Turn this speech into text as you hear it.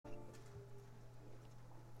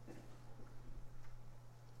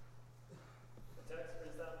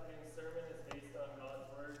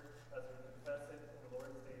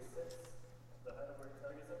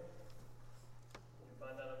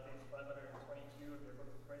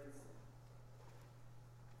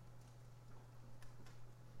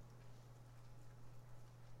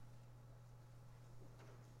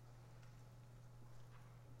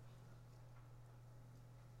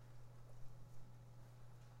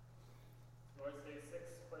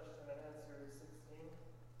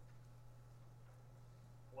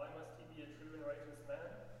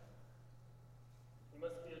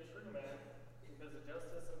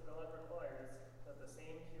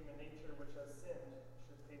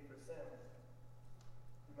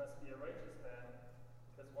He must be a righteous man,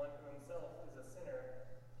 because one who himself is a sinner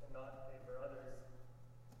cannot pay for others.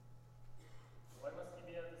 Why must he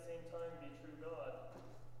be at the same time be true God?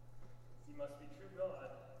 He must be true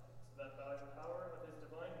God, so that by the power of his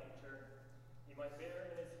divine nature, he might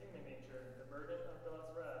bear in his human nature the burden of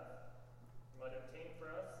God's wrath. He might obtain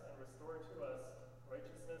for us and restore to us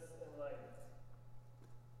righteousness and life.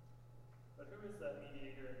 But who is that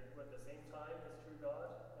mediator who at the same time is true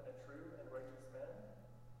God and a true and righteous man?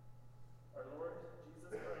 Our Lord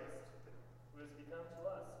Jesus Christ, who has become to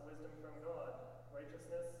us wisdom from God,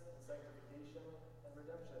 righteousness and sanctification and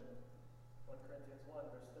redemption. 1 Corinthians 1,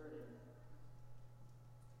 verse 30.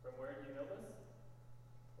 From where do you know this?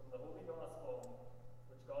 From the Holy Gospel,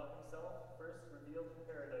 which God himself first revealed in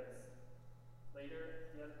paradise.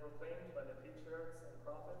 Later, he had proclaimed by the patriarchs and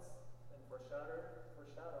prophets and foreshadowed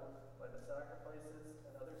by the sacrifices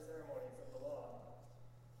and other ceremonies of the law.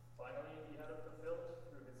 Finally, he had it fulfilled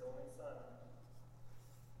through his only Son.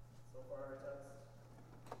 So far, our text.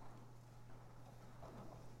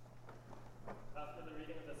 After the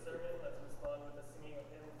reading of the sermon, let's respond with the singing of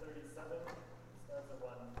hymn 37, stanza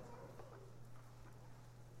 1.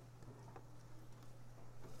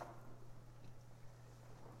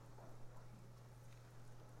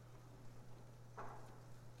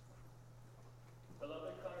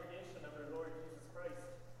 Beloved congregation of our Lord Jesus Christ,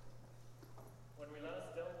 when we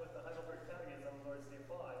last dealt with the Heidelberg Catechism, Lord's Day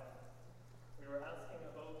 5, we were asking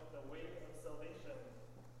about the way of salvation.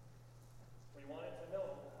 We wanted to know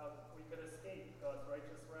how we could escape God's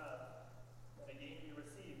righteous wrath and again be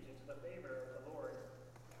received into the favor of the Lord.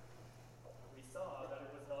 We saw that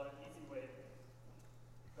it was not an easy way.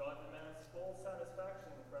 God demands full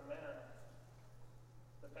satisfaction from man.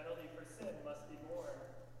 The penalty for sin must be borne.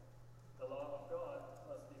 The law of God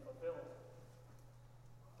must be fulfilled.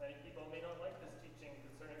 Many people may not like this teaching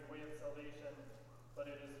concerning the way of salvation, but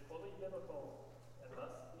it is fully biblical and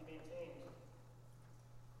must be maintained.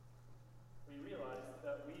 We realized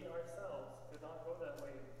that we ourselves could not go that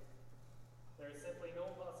way. There is simply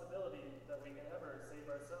no possibility that we can ever save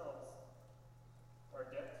ourselves. Our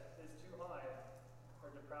debt is too high.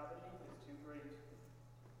 Our depravity is too great.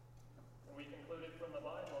 And we concluded from the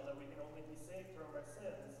Bible that we can only be saved from our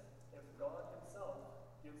sins if God himself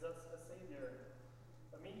gives us a Savior,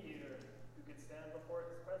 a mediator who could stand before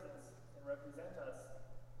his presence and represent us.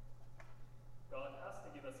 God has to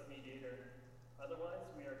give us a mediator, otherwise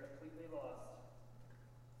we are completely lost.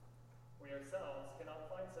 We ourselves cannot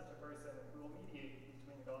find such a person who will mediate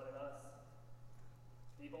between God and us.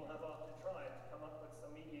 People have often tried to come up with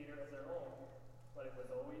some mediator of their own, but it was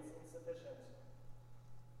always insufficient.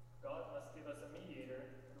 God must give us a mediator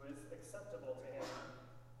who is acceptable to him.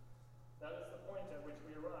 That is the point at which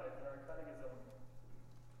we arrive in our catechism.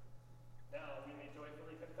 Now we may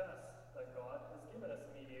joyfully confess that God has given us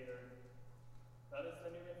a mediator. That is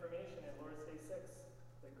the new information in Lord's Day 6,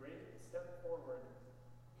 the great step forward.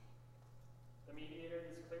 The mediator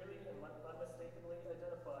is clearly and unmistakably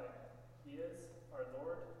identified. He is our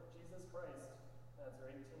Lord Jesus Christ.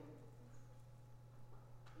 Answer 18.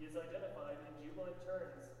 He is identified in jubilant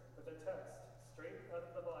terms with a text straight out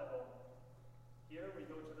of the Bible. Here we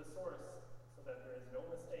go to the source so that there is no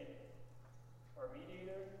mistake. Our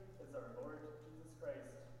mediator is our Lord Jesus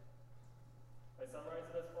Christ. I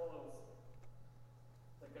summarize it as follows.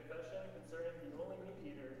 The confession concerning the only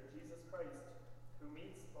mediator, Jesus Christ, who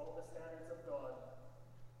meets all the standards of God.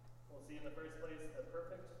 We'll see in the first place the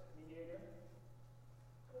perfect mediator,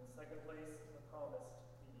 and in second place the promised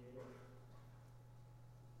mediator.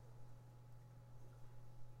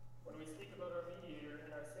 When we speak about our mediator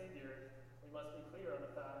and our Savior, we must be clear on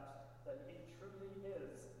the fact that he truly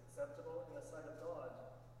is acceptable in the sight of God.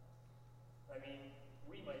 I mean,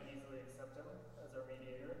 we might easily accept him as our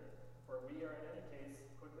mediator, for we are in any case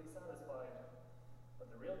quickly satisfied.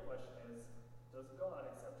 But the real question is, does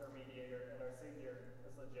God accept our mediator and our Savior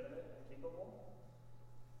as legitimate and capable?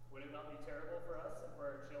 Would it not be terrible for us and for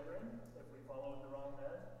our children if we followed the wrong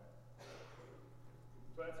man?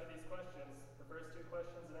 To answer these questions, the first two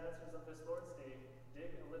questions and answers of this Lord's Day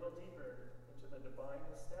dig a little deeper into the divine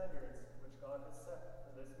standards which God has set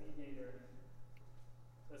for this mediator.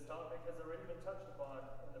 This topic has already been touched upon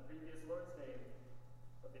in the previous Lord's Day,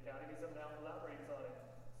 but the Catechism now elaborates on it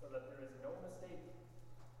so that there is no mistake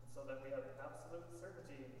and so that we have absolute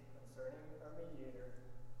certainty concerning our mediator.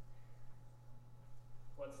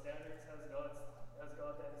 What standards has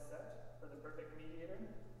God then set for the perfect mediator?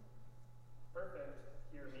 Perfect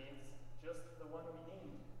here means just the one we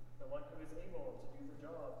need, the one who is able to do the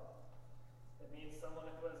job. It means someone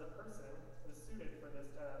who as a person is suited for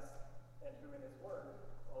this task and who in his work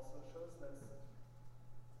also shows this.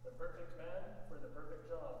 The perfect man for the perfect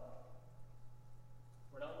job.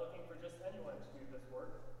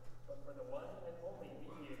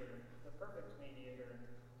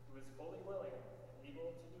 fully willing and able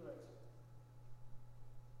to do it.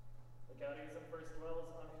 The Catechism first dwells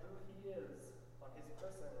on who he is, on his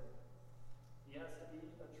person. He has to be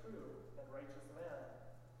a true and righteous man.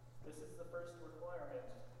 This is the first requirement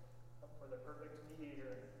for the perfect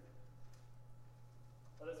mediator.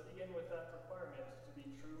 Let us begin with that requirement to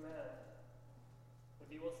be true man. If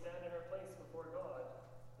he will stand in our place before God,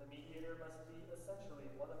 the mediator must be essentially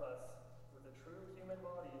one of us, with a true human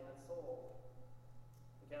body and soul.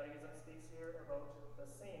 The Catechism speaks here about the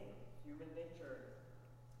same human nature.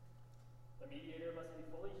 The mediator must be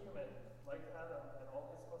fully human, like Adam and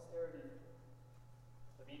all his posterity.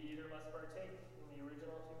 The mediator must partake in the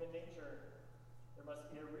original human nature. There must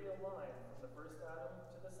be a real line from the first Adam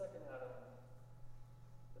to the second Adam.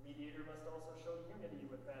 The mediator must also show unity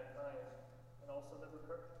with mankind, and also the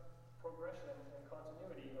progression and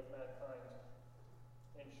continuity of mankind.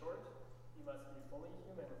 In short, he must be fully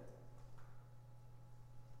human.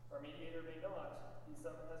 Our mediator may not be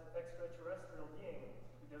some extraterrestrial being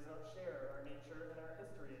who does not share our nature and our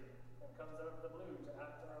history and comes out of the blue to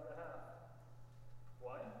act on our behalf.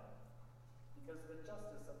 Why? Because the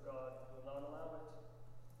justice of God will not allow it.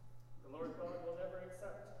 The Lord God will never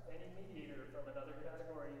accept any mediator from another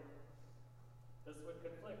category. This would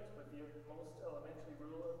conflict with the most elementary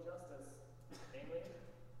rule of justice, namely,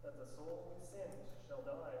 that the soul who sinned shall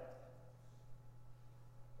die.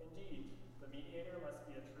 Indeed, the mediator must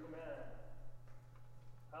be a true man.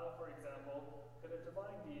 How, for example, could a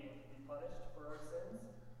divine being be punished for our sins?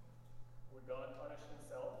 Would God punish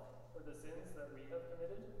himself for the sins that we have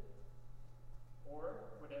committed?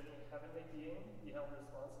 Or would any heavenly being be held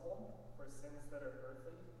responsible for sins that are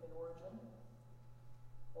earthly in origin?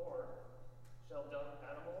 Or shall dumb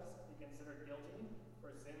animals be considered guilty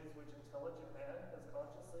for sins which intelligent man has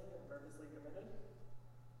consciously and purposely committed?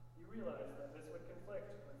 You realize that this would conflict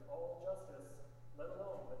with all justice, let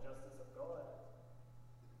alone the justice of God.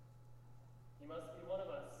 He must be one of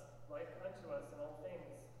us, like unto us in all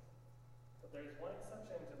things. But there is one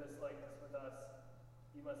exception to this likeness with us.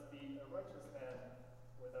 He must be a righteous man,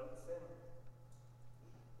 without sin.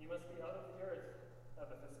 He must be out of the earth, of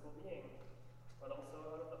a physical being, but also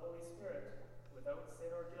out of the Holy Spirit, without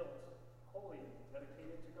sin or guilt, holy,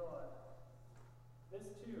 dedicated to God. This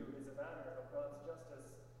too is a matter of God's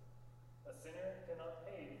justice. A sinner cannot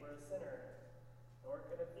pay for a sinner, nor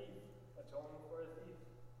can a thief atone for a thief.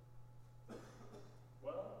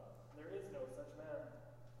 Well, there is no such man.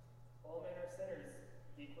 All men are sinners,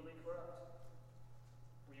 equally corrupt.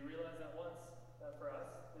 We realize at once that for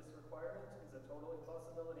us, this requirement is a total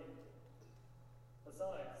impossibility.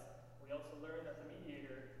 Besides, we also learn that the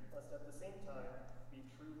mediator must at the same time be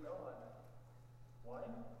true God. Why?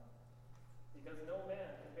 Because no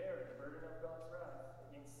man can bear the burden of God's wrath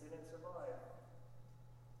against sin and survive.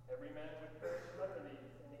 Every man would perish utterly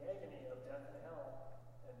in the agony of death and hell,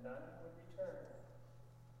 and none would return.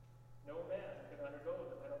 No man could undergo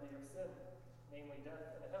the penalty of sin, namely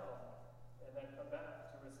death and hell, and then come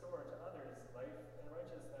back to restore to others life and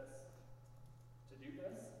righteousness. To do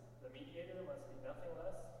this, the mediator must be nothing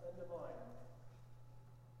less than divine.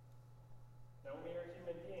 No mere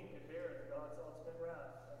human being could bear God's ultimate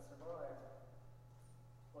wrath and survive.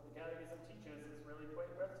 What the Catechism teaches is really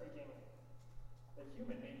quite breathtaking. The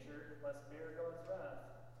human nature must bear God's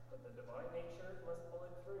wrath, but the divine nature must pull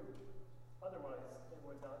it through. Otherwise, it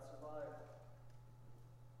would not survive.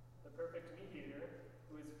 The perfect mediator,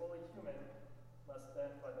 who is fully human, must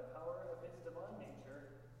then, by the power of his divine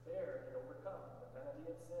nature, bear and overcome the penalty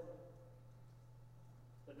of sin.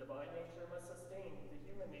 The divine nature must sustain the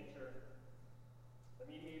human nature. The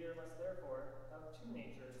mediator must therefore have two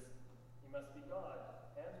natures. He must be God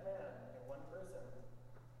and man in one person,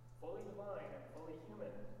 fully divine and fully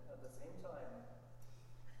human at the same time.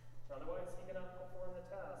 Otherwise, he cannot perform the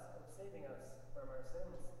task of saving us from our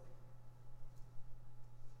sins.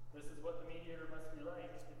 This is what the mediator must be like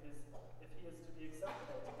if he is to be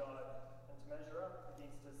acceptable to God and to measure up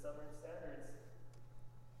against his sovereign standards.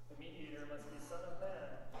 The mediator must be Son of Man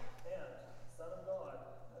and Son of God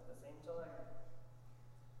at the same time.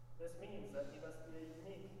 This means that he must be a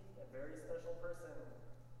unique and very special person,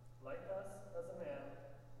 like us as a man,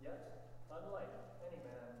 yet unlike any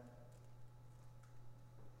man.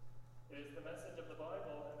 It is the message of the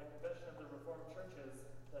Bible and the confession of the Reformed churches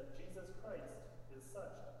that Jesus Christ is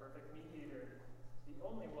such a perfect mediator, the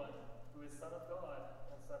only one who is Son of God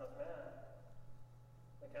and Son of Man.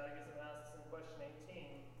 The Catechism asks in question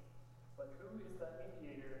 18, but who is that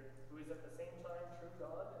mediator who is at the same time true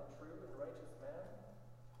God and true and righteous man?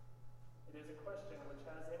 It is a question which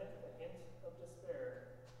has in it a hint of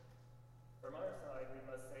despair. From our side, we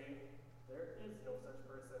must say, there is no such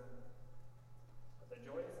person. But the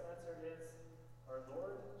joyous answer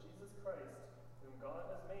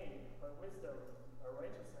wisdom, our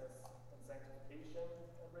righteousness, and sanctification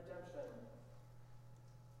and redemption.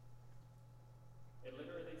 It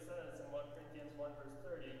literally says in 1 Corinthians 1 verse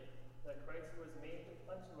 30 that Christ was made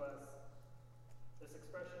unto us. This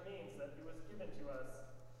expression means that he was given to us.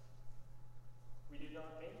 We did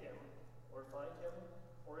not make him, or find him,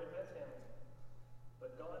 or invent him,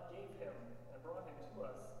 but God gave him and brought him to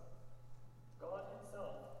us. God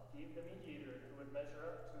himself gave the mediator who would measure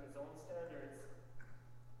up to his own standards.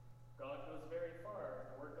 God goes very far in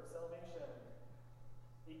the work of salvation.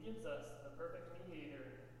 He gives us the perfect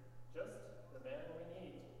mediator, just the man we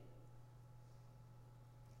need.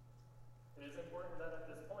 It is important that at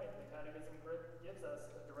this point the Catechism gives us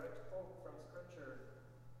a direct quote from Scripture.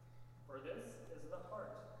 For this is the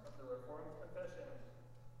heart of the Reformed Confession.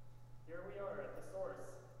 Here we are at the source,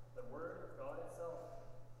 the Word of God itself.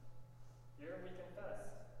 Here we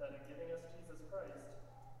confess that in giving us Jesus Christ,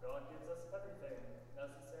 God gives us everything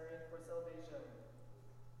necessary for salvation.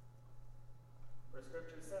 For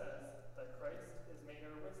Scripture says that Christ is made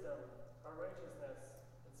our wisdom, our righteousness,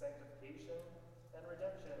 and sanctification and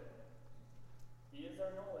redemption. He is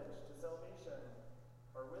our knowledge to salvation,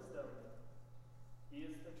 our wisdom. He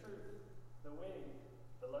is the truth, the way,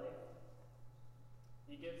 the life.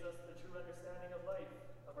 He gives us the true understanding of life,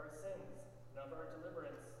 of our sins, and of our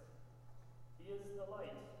deliverance. He is the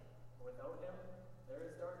light, and without him there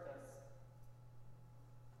is darkness.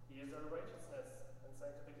 He is our righteousness and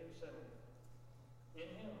sanctification. In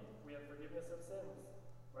him we have forgiveness of sins,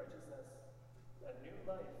 righteousness, and new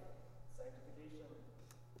life, sanctification.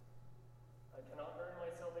 I cannot earn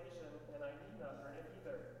my salvation, and I need not earn it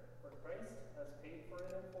either, for Christ has paid for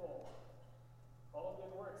it in full. All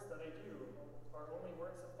good works that I do are only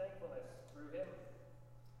works of thankfulness through him.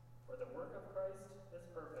 For the work of Christ is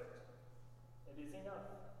perfect. It is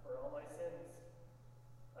enough for all my sins.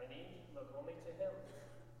 I need look only to him.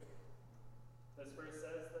 This verse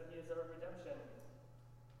says that he is our redemption.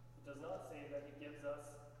 It does not say that he gives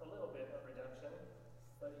us a little bit of redemption,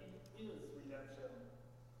 but he is redemption.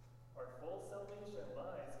 Our full salvation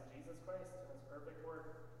lies in Jesus Christ and his perfect work.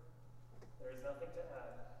 There is nothing to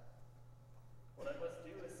add. What I must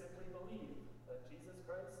do is simply believe that Jesus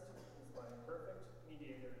Christ is my perfect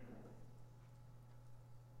mediator.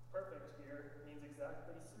 Perfect here means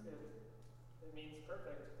exactly suited. It means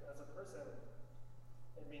perfect as a person.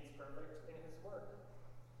 It means perfect in his work.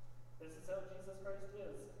 This is how Jesus Christ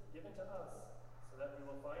is, given to us, so that we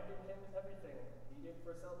will find in him everything needed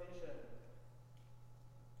for salvation.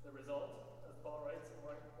 The result, as Paul writes in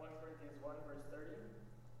 1 Corinthians 1 verse 30,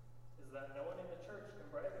 is that no one in the church can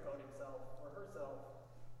brag about himself or herself,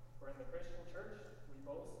 for in the Christian church we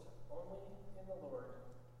boast only in the Lord.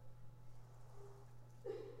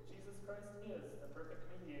 Jesus Christ is the perfect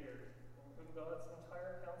mediator, in whom God's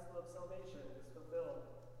entire counsel of salvation is fulfilled.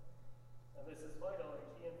 And this is vital and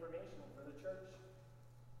key information for the church.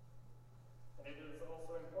 And it is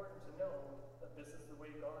also important to know that this is the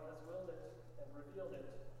way God has willed it and revealed it.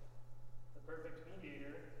 The perfect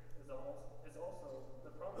mediator is also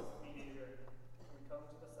the promised mediator. We come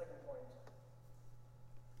to the second point.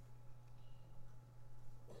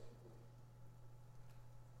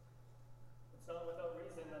 It's not without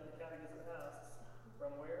reason that the Catechism asks,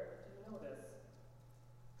 from where do you know this?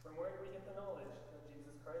 From where do we get the knowledge that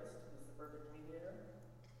Jesus Christ is the perfect mediator?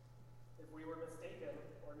 If we were mistaken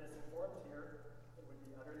or misinformed here, it would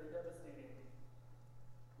be utterly devastating.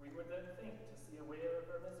 We would then think to see a way out of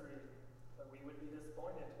our misery, but we would be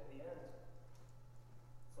disappointed in the end.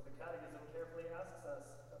 So the Catechism carefully asks us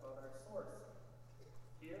about our source.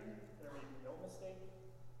 Here, there may be no mistake.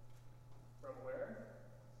 From where?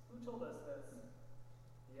 Who told us this?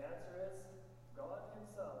 The answer is God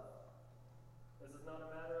himself. This is not a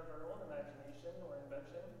matter of our own imagination or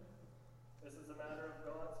invention. This is a matter of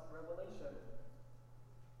God's revelation.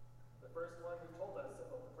 The first one who told us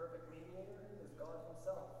about the perfect mediator is God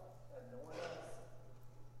himself, and no one else.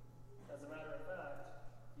 As a matter of fact,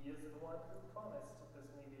 he is the one who promised this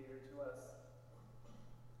mediator to us.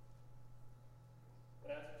 In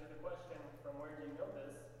answer to the question, from where do you know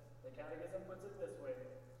this? The Catechism puts it this way: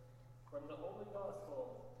 from the Holy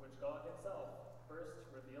Gospel, which God himself first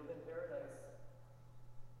revealed in paradise.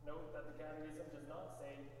 Note that the Catechism does not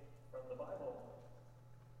say from the Bible,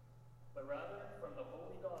 but rather from the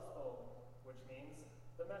Holy Gospel, which means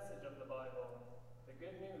the message of the Bible, the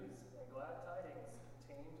good news and glad tidings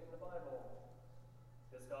contained in the Bible.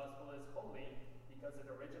 This gospel is holy because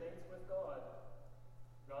it originates with God.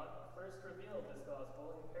 God first revealed this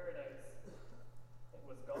gospel in paradise. It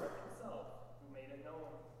was God himself who made it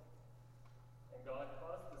known. And God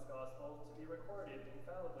caused this gospel to be recorded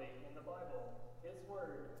infallibly in the Bible, his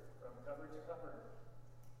word, from cover to cover.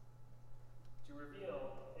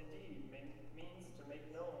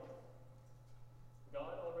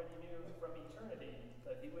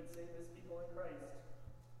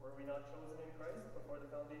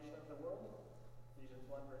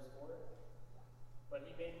 But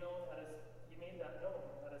he made that known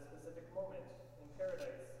at a specific moment in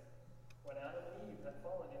paradise, when Adam and Eve had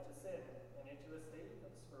fallen into sin and into a state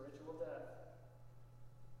of spiritual death.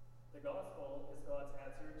 The gospel is God's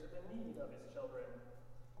answer to the need of his children.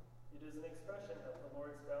 It is an expression of the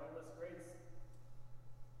Lord's boundless grace.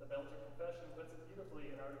 The Belgian Confession puts it beautifully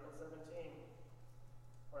in Article 17.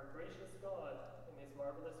 Our gracious God, in his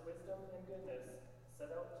marvelous wisdom and goodness,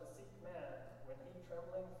 set out to seek man when he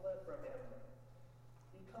trembling fled from him.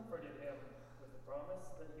 He comforted him with the promise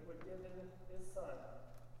that he would give him his Son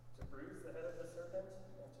to bruise the head of the serpent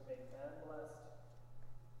and to make man blessed.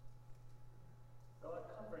 God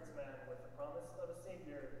comforts man with the promise of a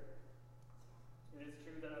Savior. It is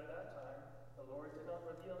true that at that time, the Lord did not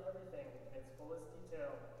reveal everything in its fullest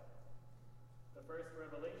detail. The first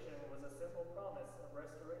revelation was a simple promise of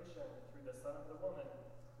restoration through the Son of the woman,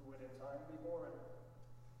 who would in time be born.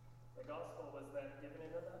 The gospel was then given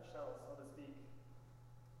in a nutshell, so to speak,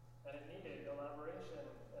 and it needed elaboration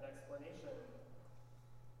and explanation.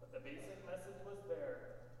 But the basic message was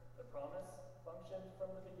there. The promise functioned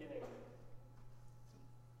from the beginning.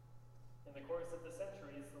 In the course of the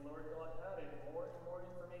centuries, the Lord God added more and more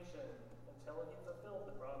information until he fulfilled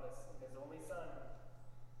the promise in his only Son.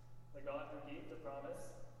 The God who gave the promise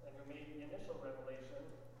and who made the initial revelation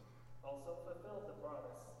also fulfilled the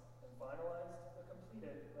promise and finalized the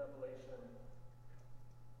completed revelation.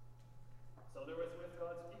 So there was with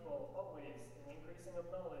God's people always an increasing of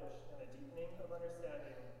knowledge and a deepening of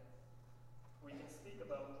understanding. We can speak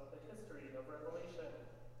about the history of revelation,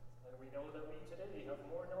 and we know that we today have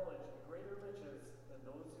more knowledge and greater riches than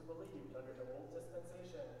those who believed under the old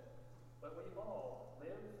dispensation, but we all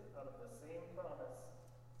live out of the same promise.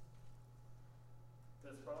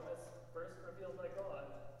 This promise, first revealed by God,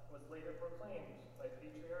 was later proclaimed by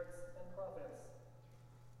patriarchs and prophets.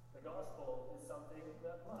 The gospel is something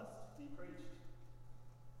that must be preached.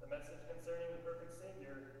 The message concerning the perfect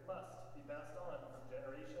Savior must be passed on from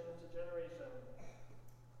generation to generation.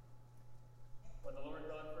 When the Lord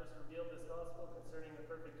God first revealed this gospel concerning the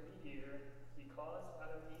perfect mediator, he caused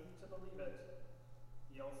Adam and Eve to believe it.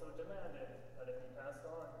 He also demanded that it be passed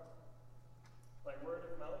on. By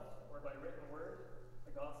word of mouth or by written word,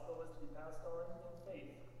 the gospel was to be passed on in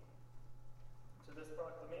faith. To this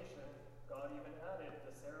proclamation, God even added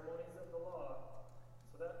the ceremonies of the law,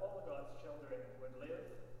 so that all God's children would live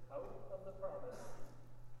out of the promise.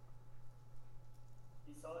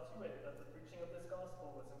 He saw to it that the preaching of this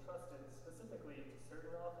gospel was entrusted specifically to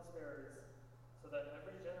certain office bearers, so that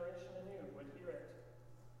every generation anew would hear it.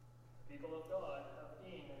 The people of God have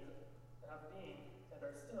been and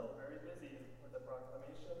are still very busy with the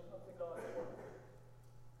proclamation of the gospel.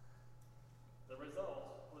 The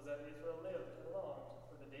result was that Israel lived and longed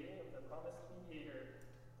for the day of the promised mediator,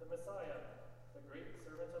 the Messiah, the great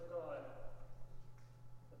servant of God.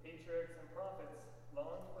 The patriarchs and prophets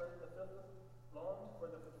longed for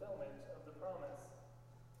the fulfillment of the promise.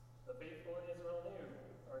 The faithful in Israel knew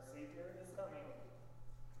our Savior is coming.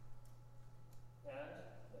 And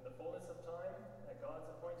in the fullness of time, at God's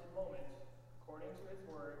appointed moment, according to his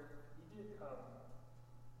word, he did come.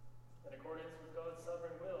 In accordance with God's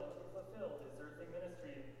sovereign will, he fulfilled his earthly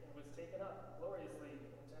ministry and was taken up gloriously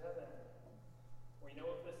into heaven. We know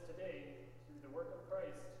of this today through the work of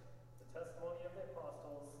Christ, the testimony of the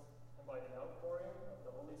apostles, and by the outpouring of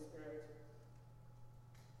the Holy Spirit.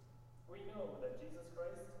 We know that Jesus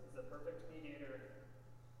Christ is a perfect mediator.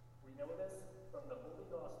 We know this from the Holy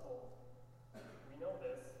Gospel. We know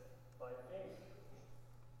this by faith.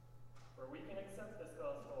 For we can accept this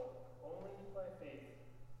gospel only by faith.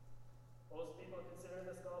 Most people consider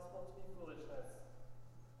this gospel to be foolishness.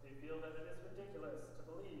 They feel that it is ridiculous to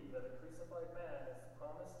believe that a crucified man is the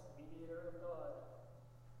promised mediator of God.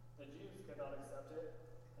 The Jews cannot accept it,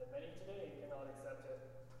 and many today cannot accept it.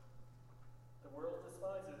 The world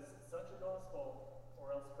despises such a gospel,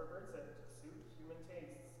 or else perverts it to suit human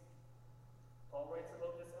tastes. Paul writes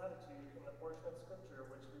about this attitude in the portion of Scripture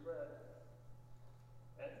which we read.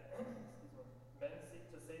 And men seek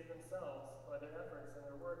to save themselves by their efforts and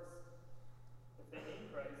their works. If they need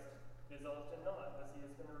Christ, it is often not as he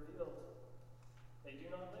has been revealed. They do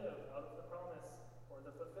not live out of the promise or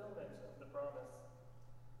the fulfillment of the promise.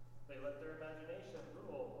 They let their imagination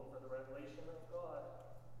rule over the revelation of God.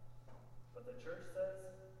 But the church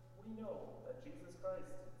says, we know that Jesus Christ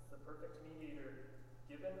is the perfect mediator,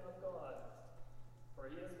 given of God. For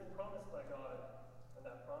he has been promised by God, and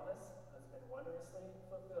that promise has been wondrously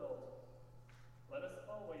fulfilled. Let us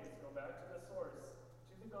always go back to the source,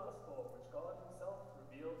 to the gospel which God himself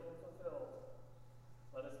revealed and fulfilled.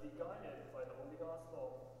 Let us be guided by the Holy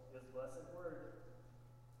Gospel, his blessed word.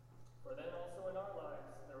 For then also in our lives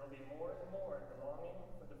there will be more and more the longing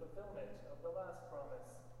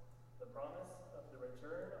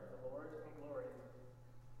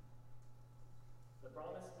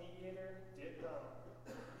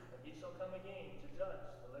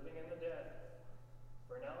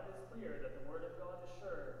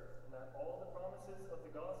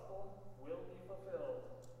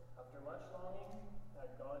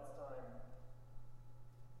God's time.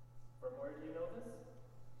 From where do you know this?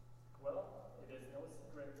 Well, it is no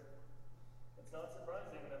secret. It's not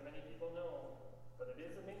surprising that many people know, but it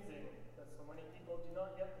is amazing that so many people do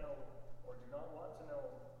not yet know, or do not want to know.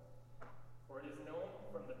 For it is known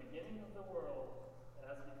from the beginning of the world, and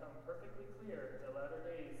has become perfectly clear in the latter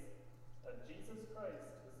days, that Jesus Christ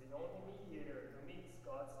is the only mediator who meets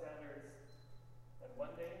God's standards. And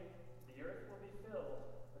one day, the earth will be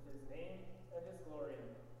filled